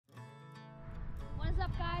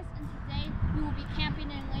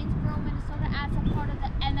as a part of the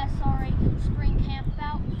MSRA Spring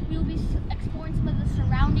Campout. We will be exploring some of the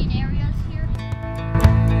surrounding areas here.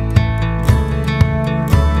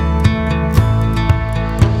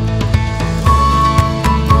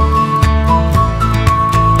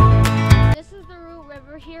 This is the Root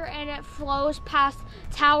River here, and it flows past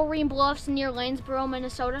towering bluffs near Lanesboro,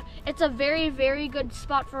 Minnesota. It's a very, very good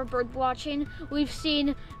spot for bird watching. We've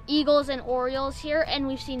seen eagles and orioles here, and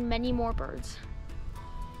we've seen many more birds.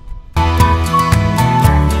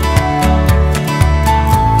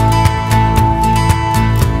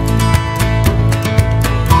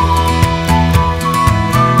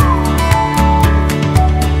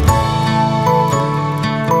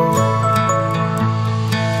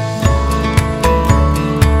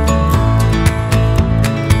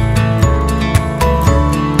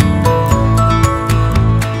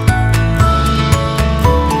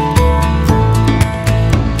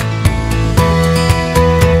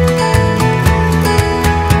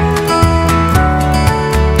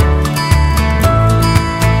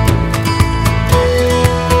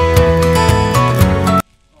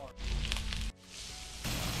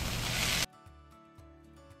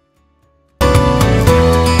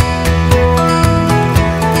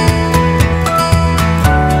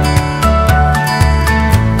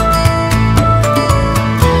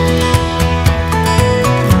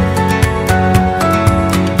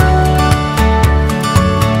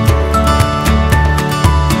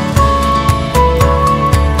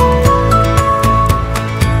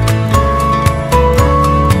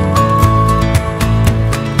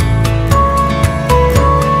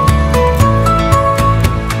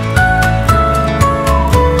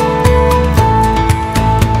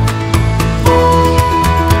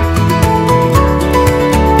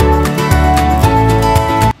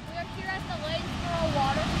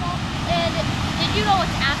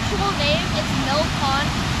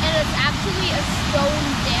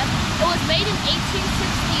 It was made in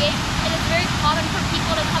 1868, and it's very common for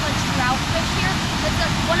people to come and trout fish here. It's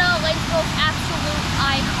one of the Lanesboro's absolute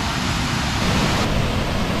icons.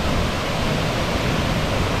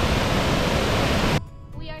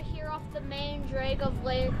 We are here off the main drag of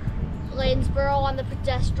Lanesboro on the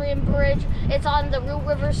pedestrian bridge. It's on the Root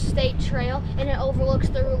River State Trail, and it overlooks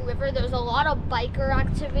the Root River. There's a lot of biker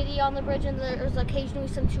activity on the bridge, and there's occasionally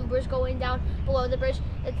some tubers going down below the bridge.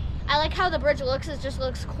 I like how the bridge looks. It just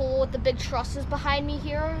looks cool with the big trusses behind me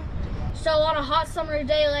here. So on a hot summer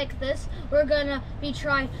day like this, we're gonna be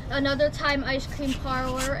trying Another Time ice cream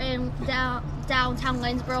parlor in downtown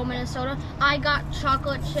Lanesboro, Minnesota. I got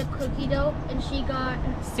chocolate chip cookie dough, and she got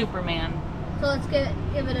Superman. So let's give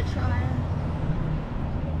it a try.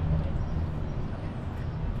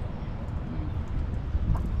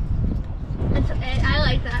 I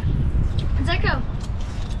like that. It's like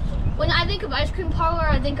when I think of ice cream parlor,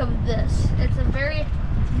 I think of this. It's a very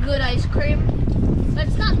good ice cream, but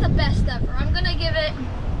it's not the best ever. I'm gonna give it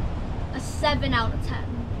a 7 out of 10.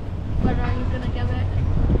 What are you gonna give it?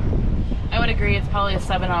 I would agree, it's probably a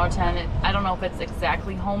 7 out of 10. I don't know if it's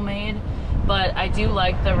exactly homemade, but I do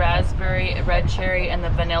like the raspberry, red cherry, and the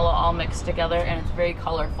vanilla all mixed together, and it's very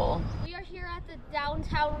colorful. We are here at the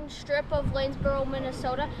downtown strip of Lanesboro,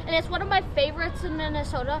 Minnesota, and it's one of my favorites in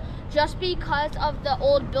Minnesota just because of the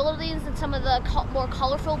old buildings and some of the more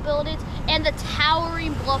colorful buildings and the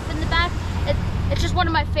towering bluff in the back. It's just one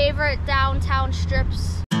of my favorite downtown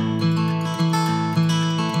strips.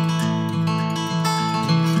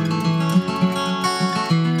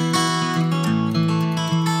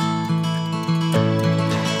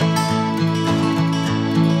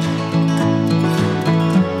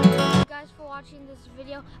 This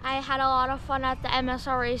video. I had a lot of fun at the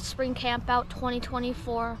MSRA Spring Campout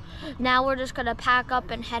 2024. Now we're just gonna pack up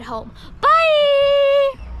and head home. Bye!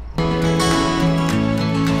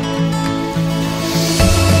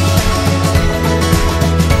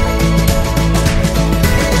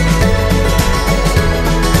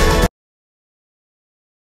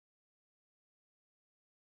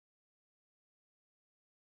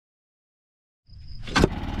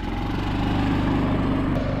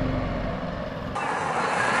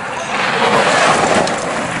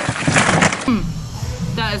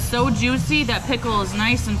 That is so juicy. That pickle is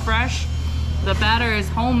nice and fresh. The batter is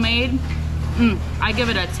homemade. I give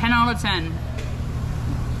it a 10 out of 10.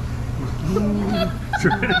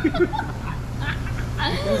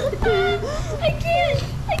 I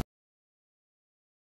can't.